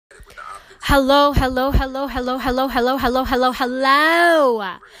Hello, hello, hello, hello, hello, hello, hello, hello,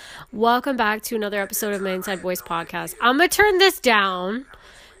 hello. Welcome back to another episode of my Inside Voice podcast. I'm going to turn this down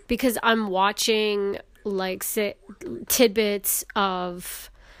because I'm watching tidbits of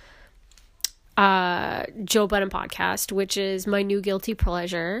Joe Budden podcast, which is my new guilty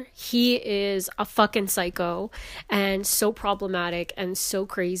pleasure. He is a fucking psycho and so problematic and so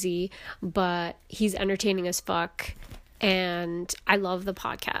crazy, but he's entertaining as fuck. And I love the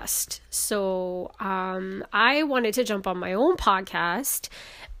podcast. So I wanted to jump on my own podcast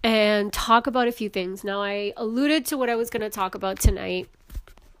and talk about a few things. Now, I alluded to what I was going to talk about tonight.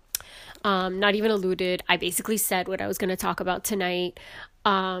 Not even alluded. I basically said what I was going to talk about tonight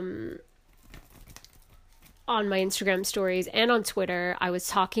on my Instagram stories and on Twitter. I was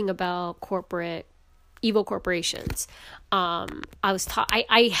talking about evil corporations.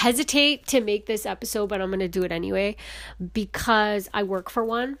 I hesitate to make this episode, but I'm going to do it anyway because I work for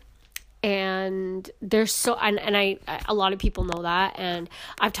one, and there's a lot of people know that, and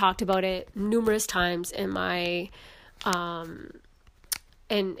I've talked about it numerous times in my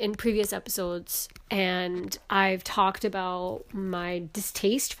in previous episodes, and I've talked about my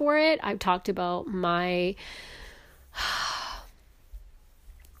distaste for it. I've talked about my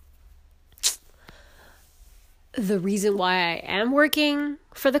the reason why I am working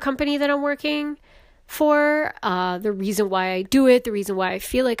for the company that I'm working for, the reason why I do it, the reason why I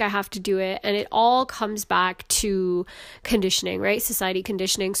feel like I have to do it. And it all comes back to conditioning, right? Society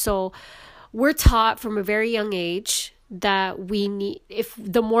conditioning. So we're taught from a very young age that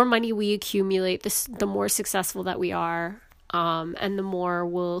the more money we accumulate, the more successful that we are. And the more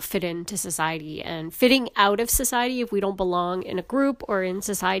we'll fit into society. And fitting out of society, if we don't belong in a group or in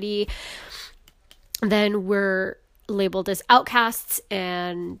society, then we're labeled as outcasts,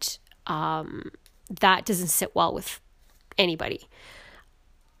 and that doesn't sit well with anybody.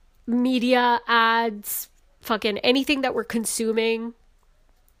 Media, ads, fucking anything that we're consuming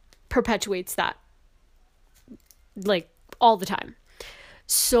perpetuates that, like, all the time.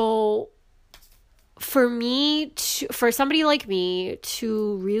 So for somebody like me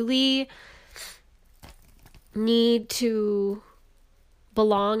to really need to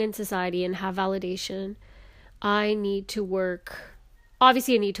belong in society and have validation, I need to work.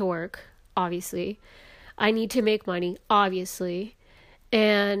 Obviously, I need to work. Obviously, I need to make money. Obviously,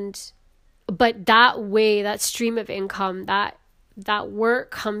 but that stream of income, that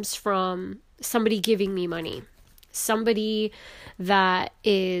work comes from somebody giving me money, somebody that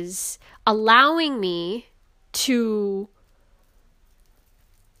is allowing me to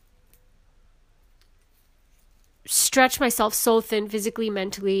stretch myself so thin physically,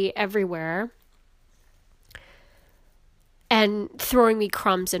 mentally, everywhere, and throwing me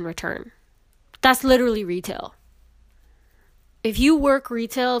crumbs in return. That's literally retail. If you work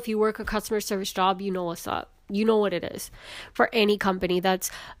retail, if you work a customer service job, you know what's up. You know what it is. For any company that's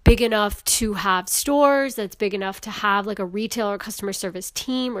big enough to have stores, that's big enough to have like a retail or customer service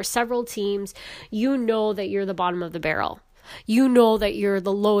team or several teams, you know that you're the bottom of the barrel. You know that you're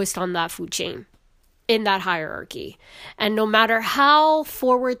the lowest on that food chain, in that hierarchy. And no matter how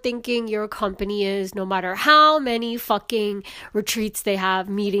forward thinking your company is, no matter how many fucking retreats they have,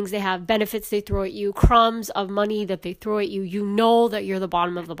 meetings they have, benefits they throw at you, crumbs of money that they throw at you, you know that you're the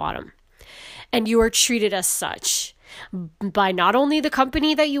bottom of the bottom. And you are treated as such by not only the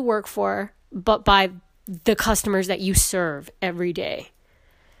company that you work for, but by the customers that you serve every day.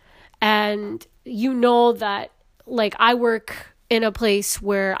 And you know that, like, I work in a place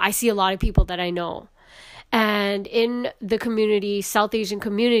where I see a lot of people that I know. And in the community, South Asian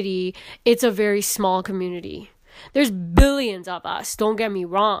community, it's a very small community. There's billions of us, don't get me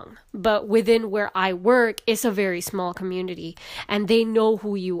wrong. But within where I work, it's a very small community. And they know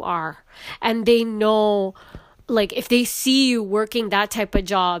who you are. And they know, like, if they see you working that type of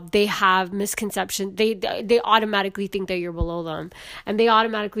job, they have misconceptions. They automatically think that you're below them. And they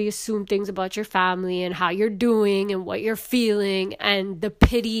automatically assume things about your family and how you're doing and what you're feeling. And the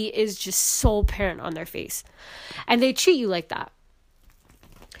pity is just so apparent on their face. And they treat you like that.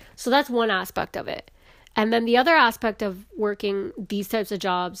 So that's one aspect of it. And then the other aspect of working these types of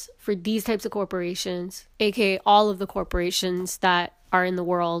jobs for these types of corporations, aka all of the corporations that are in the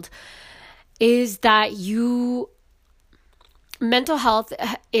world, is that mental health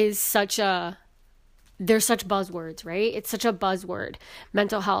is there's such buzzwords, right? It's such a buzzword.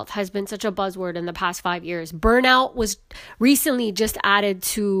 Mental health has been such a buzzword in the past 5 years. Burnout was recently just added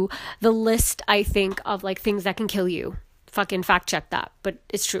to the list, I think, of like things that can kill you. Fucking fact check that, but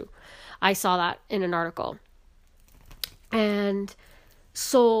it's true. I saw that in an article. And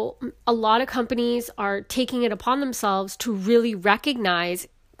so a lot of companies are taking it upon themselves to really recognize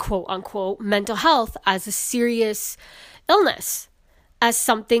quote unquote, mental health as a serious illness, as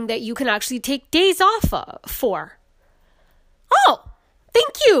something that you can actually take days off for. Oh,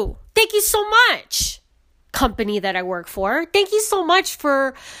 thank you. Thank you so much, company that I work for. Thank you so much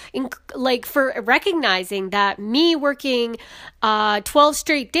for recognizing that me working 12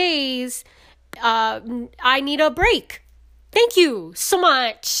 straight days, I need a break. Thank you so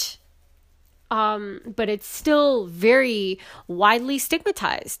much. But it's still very widely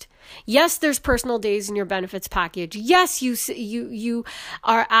stigmatized. Yes, there's personal days in your benefits package. Yes, you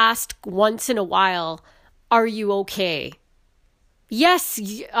are asked once in a while, are you okay? Yes,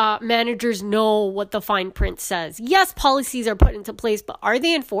 managers know what the fine print says. Yes, policies are put into place, but are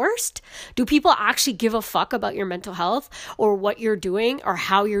they enforced? Do people actually give a fuck about your mental health or what you're doing or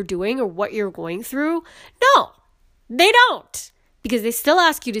how you're doing or what you're going through? No, they don't. Because they still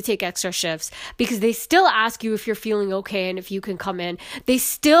ask you to take extra shifts, because they still ask you if you're feeling okay and if you can come in. They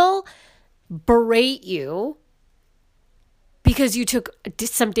still berate you because you took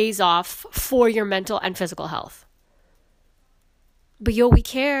some days off for your mental and physical health. But we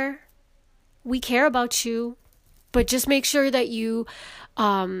care. We care about you. But just make sure that you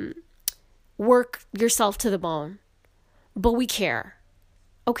work yourself to the bone. But we care.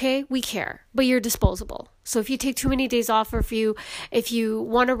 Okay? We care. But you're disposable. So if you take too many days off, or if you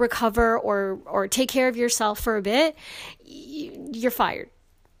want to recover or take care of yourself for a bit, you're fired.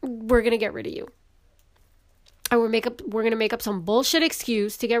 We're going to get rid of you. And we're going to make up some bullshit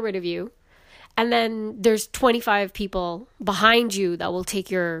excuse to get rid of you. And then there's 25 people behind you that will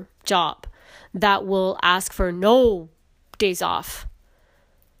take your job, that will ask for no days off.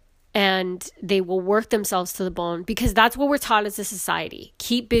 And they will work themselves to the bone, because that's what we're taught as a society.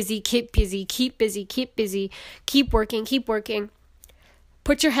 Keep busy, keep busy, keep busy, keep busy, keep working, keep working.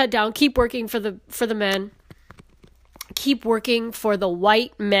 Put your head down, keep working for the men. Keep working for the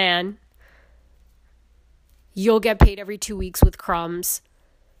white man. You'll get paid every 2 weeks with Crumbs.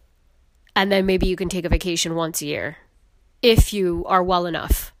 And then maybe you can take a vacation once a year if you are well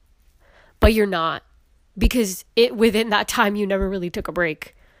enough. But you're not, because within that time you never really took a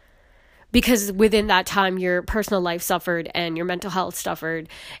break. Because within that time, your personal life suffered and your mental health suffered,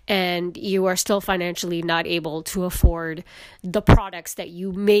 and you are still financially not able to afford the products that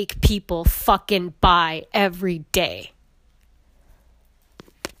you make people fucking buy every day.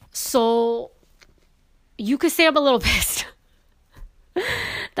 So you could say I'm a little pissed.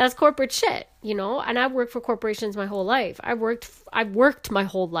 That's corporate shit, you know? And I've worked for corporations my whole life. I've worked my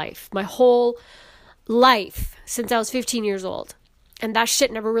whole life since I was 15 years old. And that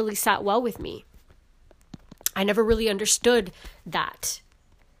shit never really sat well with me. I never really understood that.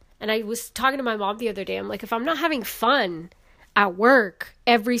 And I was talking to my mom the other day. I'm like, if I'm not having fun at work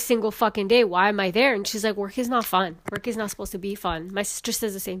every single fucking day, why am I there? And she's like, work is not fun. Work is not supposed to be fun. My sister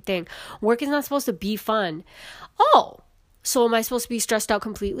says the same thing. Work is not supposed to be fun. Oh, so am I supposed to be stressed out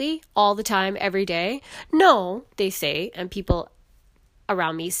completely all the time, every day? No, they say, and people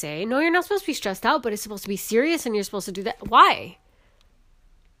around me say, no, you're not supposed to be stressed out, but it's supposed to be serious and you're supposed to do that. Why?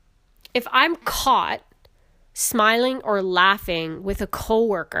 If I'm caught smiling or laughing with a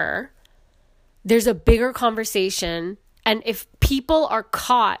coworker, there's a bigger conversation. And if people are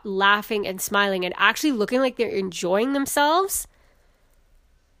caught laughing and smiling and actually looking like they're enjoying themselves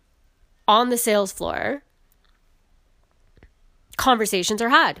on the sales floor, conversations are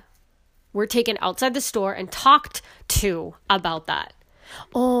had. We're taken outside the store and talked to about that.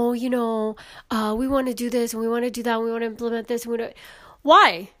 Oh, we want to do this and we want to do that and we want to implement this.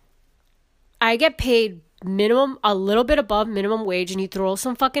 Why? I get paid minimum, a little bit above minimum wage, and you throw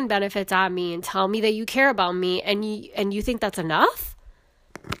some fucking benefits at me and tell me that you care about me, and you think that's enough?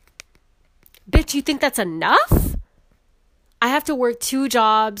 Bitch, you think that's enough? I have to work 2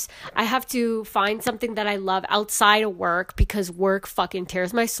 jobs. I have to find something that I love outside of work, because work fucking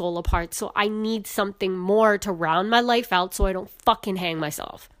tears my soul apart. So I need something more to round my life out so I don't fucking hang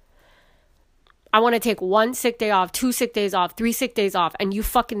myself. I want to take 1 sick day off, 2 sick days off, 3 sick days off, and you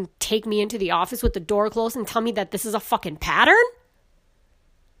fucking take me into the office with the door closed and tell me that this is a fucking pattern?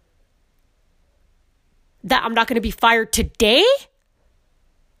 That I'm not going to be fired today?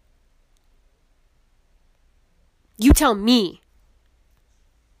 You tell me.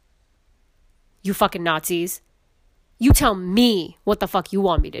 You fucking Nazis. You tell me what the fuck you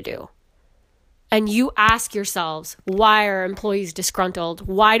want me to do. And you ask yourselves, why are employees disgruntled?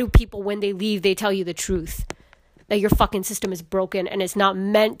 Why do people, when they leave, they tell you the truth? That your fucking system is broken and it's not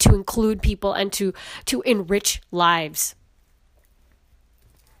meant to include people and to enrich lives.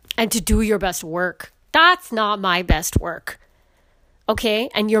 And to do your best work. That's not my best work. Okay?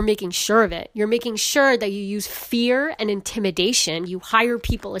 And you're making sure of it. You're making sure that you use fear and intimidation. You hire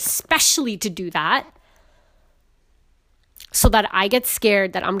people especially to do that, so that I get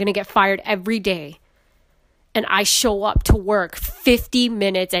scared that I'm going to get fired every day. And I show up to work 50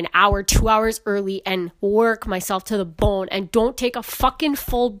 minutes, an hour, 2 hours early and work myself to the bone and don't take a fucking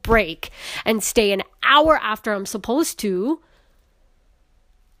full break and stay an hour after I'm supposed to.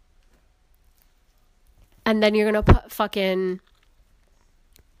 And then you're going to fucking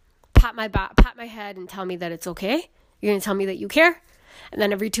pat my head and tell me that it's okay. You're going to tell me that you care. And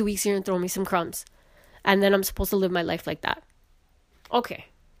then every 2 weeks you're going to throw me some crumbs. And then I'm supposed to live my life like that. Okay.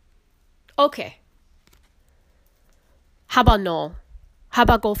 How about no? How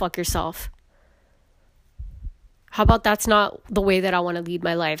about go fuck yourself? How about that's not the way that I want to lead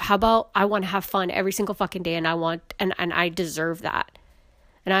my life? How about I want to have fun every single fucking day and I deserve that.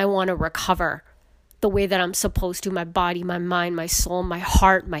 And I want to recover the way that I'm supposed to, my body, my mind, my soul, my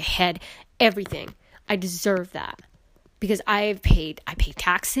heart, my head, everything. I deserve that because I pay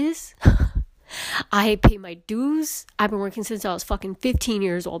taxes. I pay my dues. I've been working since I was fucking 15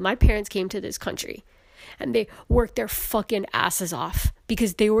 years old. My parents came to this country and they worked their fucking asses off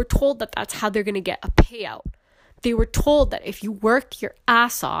because they were told that that's how they're going to get a payout. They were told that if you work your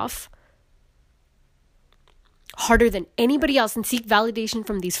ass off harder than anybody else and seek validation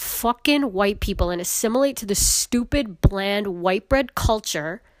from these fucking white people and assimilate to the stupid, bland, white bread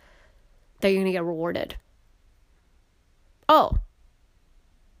culture, that you're going to get rewarded. Oh.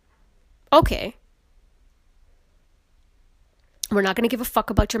 Okay. We're not going to give a fuck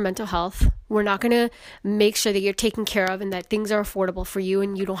about your mental health. We're not going to make sure that you're taken care of and that things are affordable for you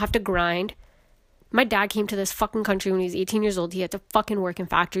and you don't have to grind. My dad came to this fucking country when he was 18 years old. He had to fucking work in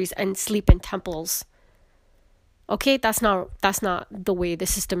factories and sleep in temples. Okay, that's not the way the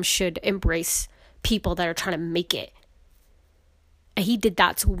system should embrace people that are trying to make it. And he did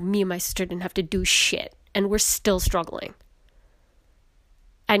that so me and my sister didn't have to do shit. And we're still struggling.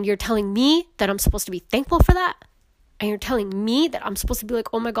 And you're telling me that I'm supposed to be thankful for that? And you're telling me that I'm supposed to be like,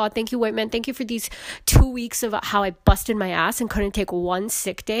 oh my God, thank you, white man. Thank you for these 2 weeks of how I busted my ass and couldn't take one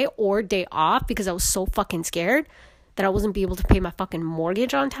sick day or day off because I was so fucking scared that I wasn't be able to pay my fucking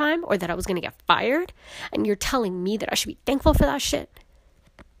mortgage on time or that I was going to get fired. And you're telling me that I should be thankful for that shit.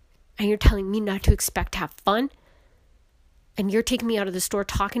 And you're telling me not to expect to have fun. And you're taking me out of the store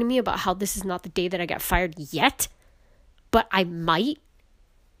talking to me about how this is not the day that I got fired yet, but I might.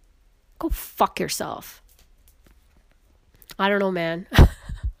 Go fuck yourself. I don't know, man.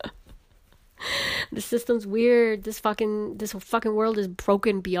 The system's weird. This fucking world is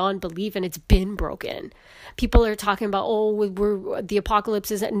broken beyond belief, and it's been broken. People are talking about, the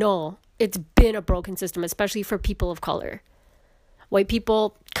apocalypse isn't. No, it's been a broken system, especially for people of color. White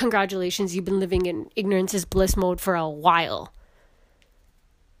people, congratulations, you've been living in ignorance is bliss mode for a while.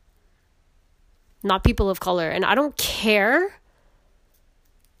 Not people of color. And I don't care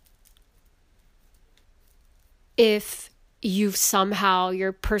if you're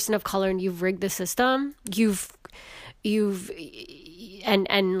a person of color and you've rigged the system,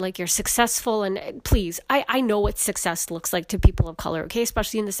 and like you're successful, and please, I know what success looks like to people of color, okay?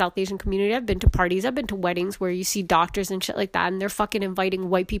 Especially in the South Asian community. I've been to parties, I've been to weddings where you see doctors and shit like that, and they're fucking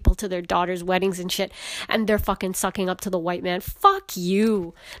inviting white people to their daughters' weddings and shit, and they're fucking sucking up to the white man. Fuck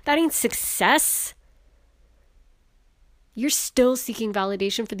you. That ain't success. You're still seeking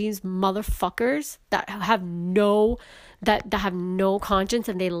validation for these motherfuckers that have no conscience,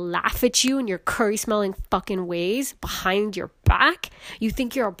 and they laugh at you in your curry smelling fucking ways behind your back. You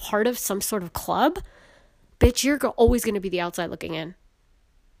think you're a part of some sort of club? Bitch, you're always going to be the outside looking in.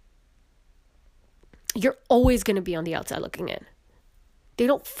 You're always going to be on the outside looking in. They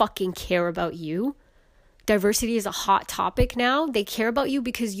don't fucking care about you. Diversity is a hot topic now. They care about you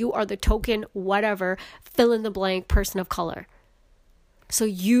because you are the token, whatever, fill in the blank person of color. So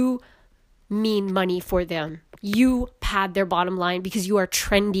you mean money for them. You pad their bottom line because you are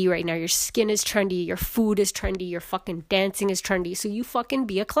trendy right now. Your skin is trendy. Your food is trendy. Your fucking dancing is trendy. So you fucking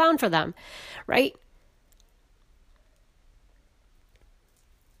be a clown for them, right?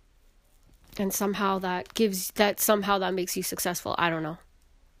 And somehow that makes you successful. I don't know.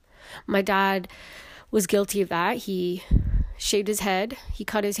 My dad was guilty of that. He shaved his head. He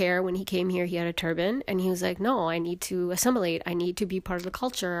cut his hair. When he came here, he had a turban, and he was like, no, I need to assimilate. I need to be part of the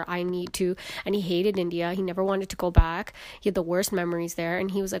culture. And he hated India. He never wanted to go back. He had the worst memories there.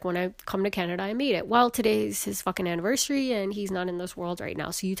 And he was like, when I come to Canada, I made it. Well, today's his fucking anniversary, and he's not in this world right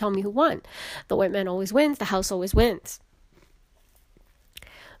now. So you tell me who won. The white man always wins. The house always wins.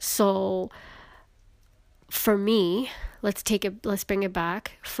 So for me, let's bring it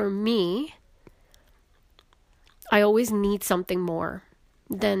back. For me, I always need something more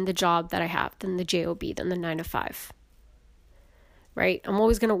than the job that I have, than the job, than the 9 to 5. Right? I'm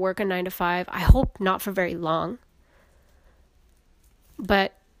always going to work a 9 to 5. I hope not for very long.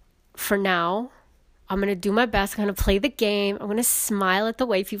 But for now, I'm going to do my best. I'm going to play the game. I'm going to smile at the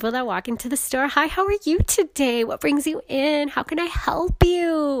white people that walk into the store. Hi, how are you today? What brings you in? How can I help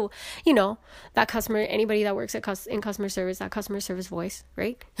you? You know, that customer, anybody that works in customer service, that customer service voice,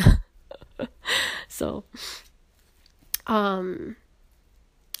 right? So, and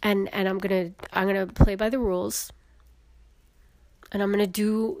I'm going to play by the rules. And I'm going to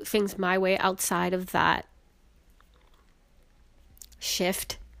do things my way outside of that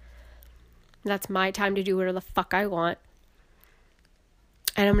shift. That's my time to do whatever the fuck I want.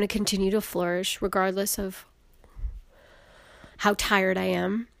 And I'm going to continue to flourish regardless of how tired I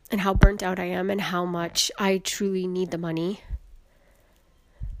am and how burnt out I am and how much I truly need the money.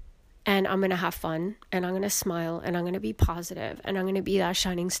 And I'm going to have fun and I'm going to smile and I'm going to be positive and I'm going to be that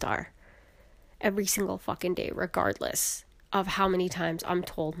shining star every single fucking day, regardless of how many times I'm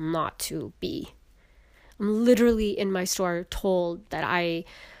told not to be. I'm literally in my store told that I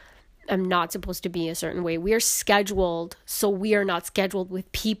am not supposed to be a certain way. We are scheduled, so we are not scheduled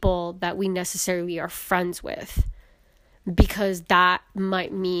with people that we necessarily are friends with, because that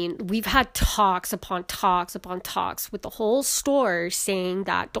might mean we've had talks upon talks upon talks with the whole store saying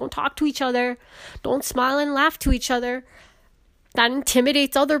that don't talk to each other, don't smile and laugh to each other. That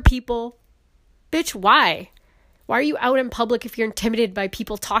intimidates other people. Bitch, why? Why are you out in public if you're intimidated by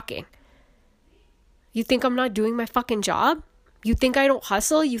people talking? You think I'm not doing my fucking job? You think I don't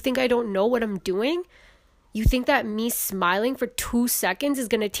hustle? You think I don't know what I'm doing? You think that me smiling for 2 seconds is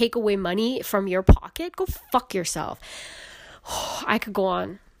going to take away money from your pocket? Go fuck yourself. I could go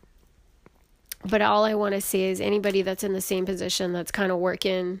on. But all I want to say is anybody that's in the same position, that's kind of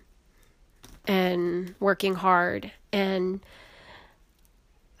working and working hard and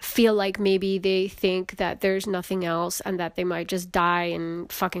feel like maybe they think that there's nothing else and that they might just die in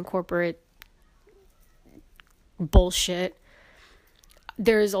fucking corporate bullshit.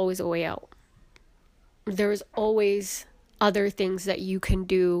 There is always a way out. There is always other things that you can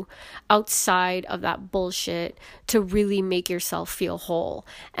do outside of that bullshit to really make yourself feel whole.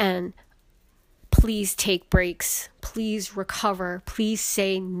 And please take breaks. Please recover. Please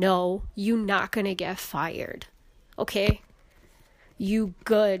say no. You're not going to get fired. Okay? You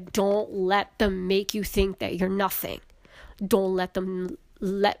good. Don't let them make you think that you're nothing. Don't let them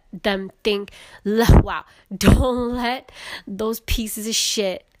think, wow. Don't let those pieces of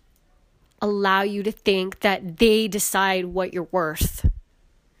shit allow you to think that they decide what you're worth.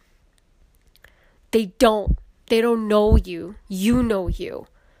 They don't know you. You know you.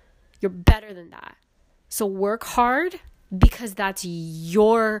 You're better than that. So work hard, because that's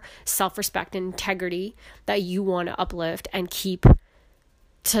your self-respect and integrity that you want to uplift and keep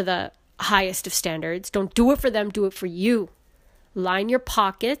to the highest of standards. Don't do it for them, do it for you. Line your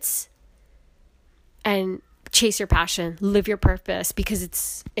pockets and chase your passion, live your purpose, because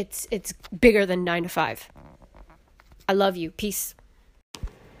it's bigger than 9 to 5. I love you. Peace.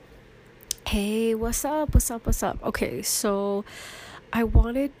 Hey, what's up? Okay, so I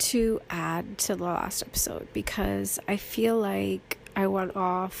wanted to add to the last episode because I feel like I went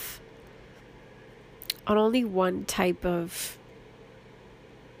off on only one type of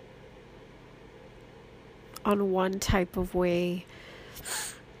way.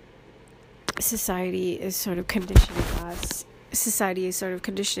 Society is sort of conditioning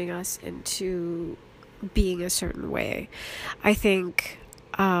us into being a certain way. I think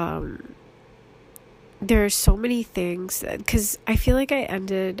there are so many things because I feel like I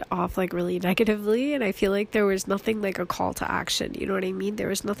ended off like really negatively, and I feel like there was nothing like a call to action. You know what I mean? There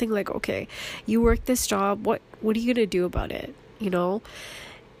was nothing like, okay, you work this job, what are you gonna do about it? You know,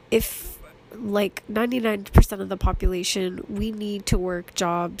 if like 99% of the population, we need to work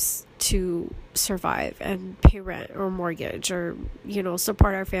jobs to survive and pay rent or mortgage or, you know,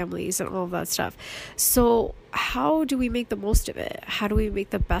 support our families and all of that stuff. So how do we make the most of it? How do we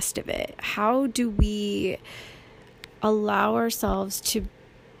make the best of it? How do we allow ourselves to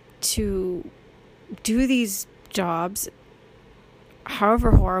do these jobs,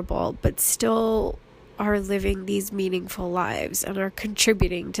 however horrible, but still are living these meaningful lives and are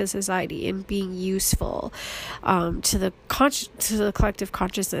contributing to society and being useful to the collective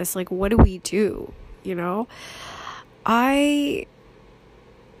consciousness? Like, what do we do? You know,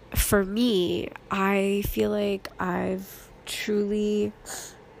 for me, I feel like I've truly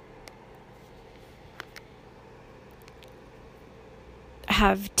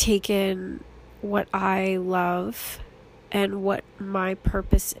have taken what I love and what my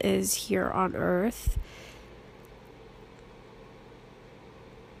purpose is here on earth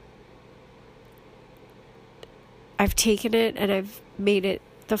I've taken it and I've made it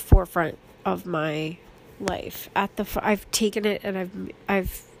the forefront of my life. I've taken it and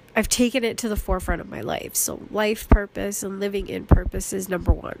I've taken it to the forefront of my life. So life purpose and living in purpose is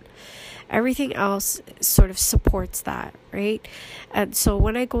number one. Everything else sort of supports that, right? And so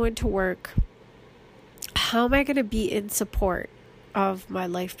when I go into work, how am I going to be in support of my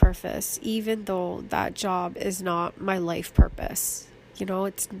life purpose, even though that job is not my life purpose?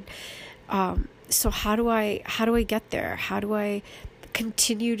 It's so how do I get there? How do I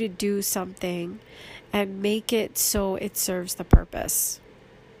continue to do something and make it so it serves the purpose?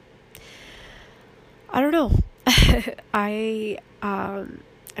 I don't know. I'm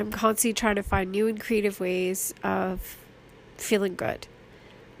constantly trying to find new and creative ways of feeling good.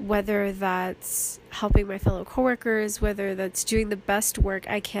 Whether that's helping my fellow coworkers, whether that's doing the best work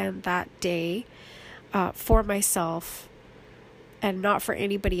I can that day for myself and not for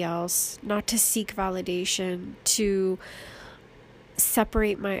anybody else, not to seek validation, to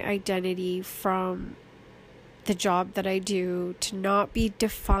separate my identity from the job that I do, to not be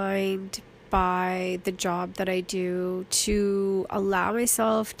defined by the job that I do, to allow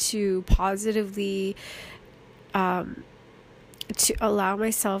myself to positively to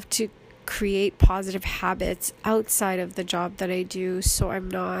create positive habits outside of the job that I do, so I'm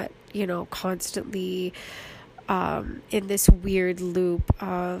not, constantly in this weird loop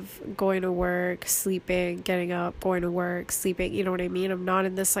of going to work, sleeping, getting up, going to work, sleeping, you know what I mean? I'm not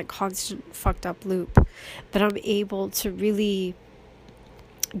in this constant fucked up loop, that I'm able to really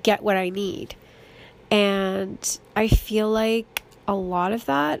get what I need. And I feel like a lot of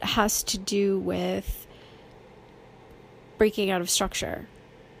that has to do with breaking out of structure,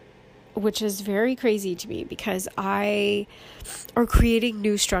 which is very crazy to me because or creating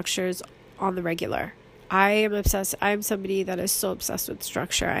new structures on the regular. I am obsessed. I'm somebody that is so obsessed with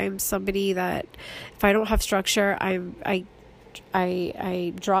structure. I'm somebody that if I don't have structure, I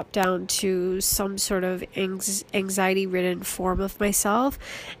drop down to some sort of anxiety ridden form of myself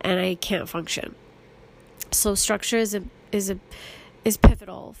and I can't function. So structure is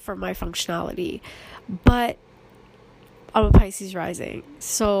pivotal for my functionality. But I'm a Pisces rising,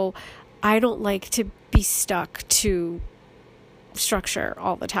 so I don't like to be stuck to structure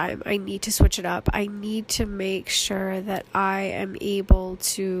all the time. I need to switch it up. I need to make sure that I am able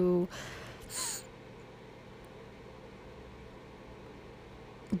to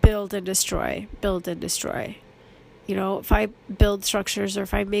build and destroy. If I build structures or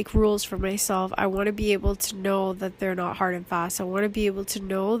if I make rules for myself, I want to be able to know that they're not hard and fast. I want to be able to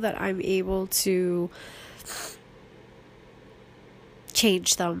know that I'm able to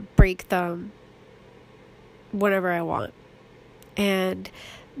change them, break them, whatever I want. And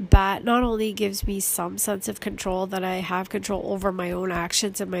that not only gives me some sense of control, that I have control over my own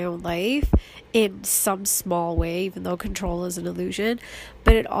actions in my own life in some small way, even though control is an illusion,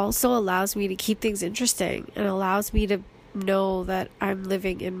 but it also allows me to keep things interesting and allows me to know that I'm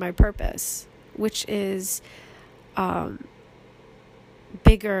living in my purpose, which is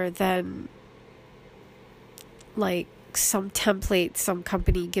bigger than some template some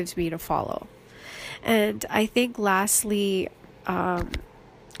company gives me to follow. And I think lastly,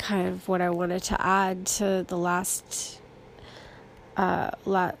 kind of what I wanted to add to the last thing I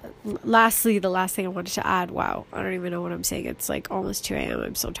wanted to add, wow, I don't even know what I'm saying, it's almost 2 a.m.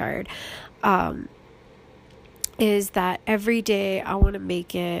 I'm so tired, is that every day I want to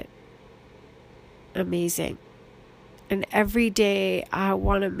make it amazing. And every day I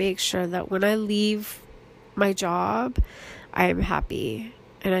want to make sure that when I leave my job, I am happy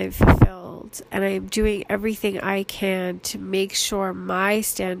and I'm fulfilled and I'm doing everything I can to make sure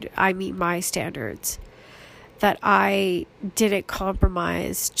I meet my standards, that I didn't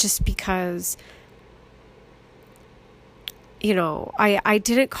compromise just because, I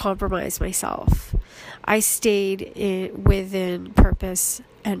didn't compromise myself. I stayed within purpose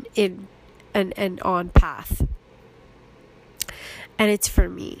and on path. And it's for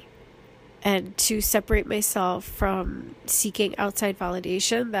me. And to separate myself from seeking outside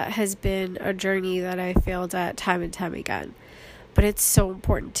validation, that has been a journey that I failed at time and time again. But it's so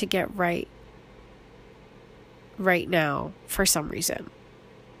important to get right now for some reason.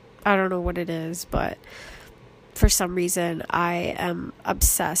 I don't know what it is, but for some reason I am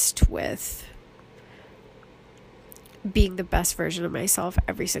obsessed with being the best version of myself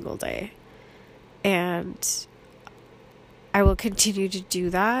every single day. And I will continue to do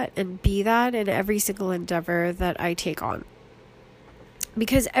that and be that in every single endeavor that I take on.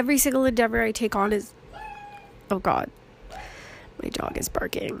 Because every single endeavor I take on is... Oh God. My dog is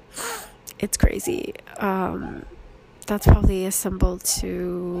barking. It's crazy. That's probably a symbol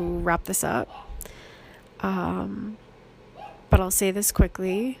to wrap this up. But I'll say this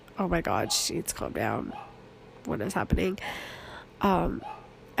quickly. Oh my God, she needs to calm down. What is happening?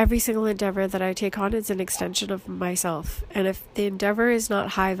 Every single endeavor that I take on is an extension of myself. And if the endeavor is not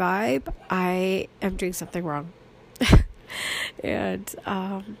high vibe, I am doing something wrong. And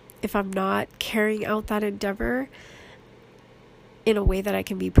if I'm not carrying out that endeavor in a way that I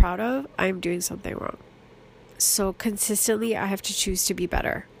can be proud of, I'm doing something wrong. So consistently, I have to choose to be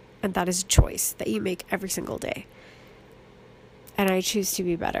better. And that is a choice that you make every single day. And I choose to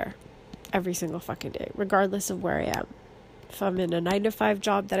be better every single fucking day, regardless of where I am. If I'm in a 9-to-5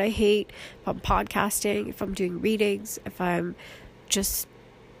 job that I hate, if I'm podcasting, if I'm doing readings, if I'm just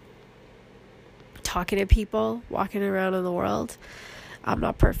talking to people, walking around in the world, I'm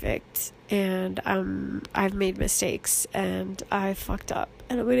not perfect. And I've made mistakes and I fucked up.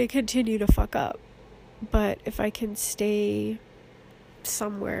 And I'm going to continue to fuck up. But if I can stay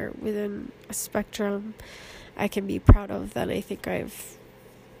somewhere within a spectrum I can be proud of, then I think I'm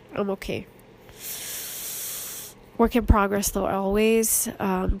okay. Work in progress though, always.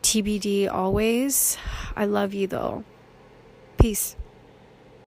 TBD always. I love you though. Peace.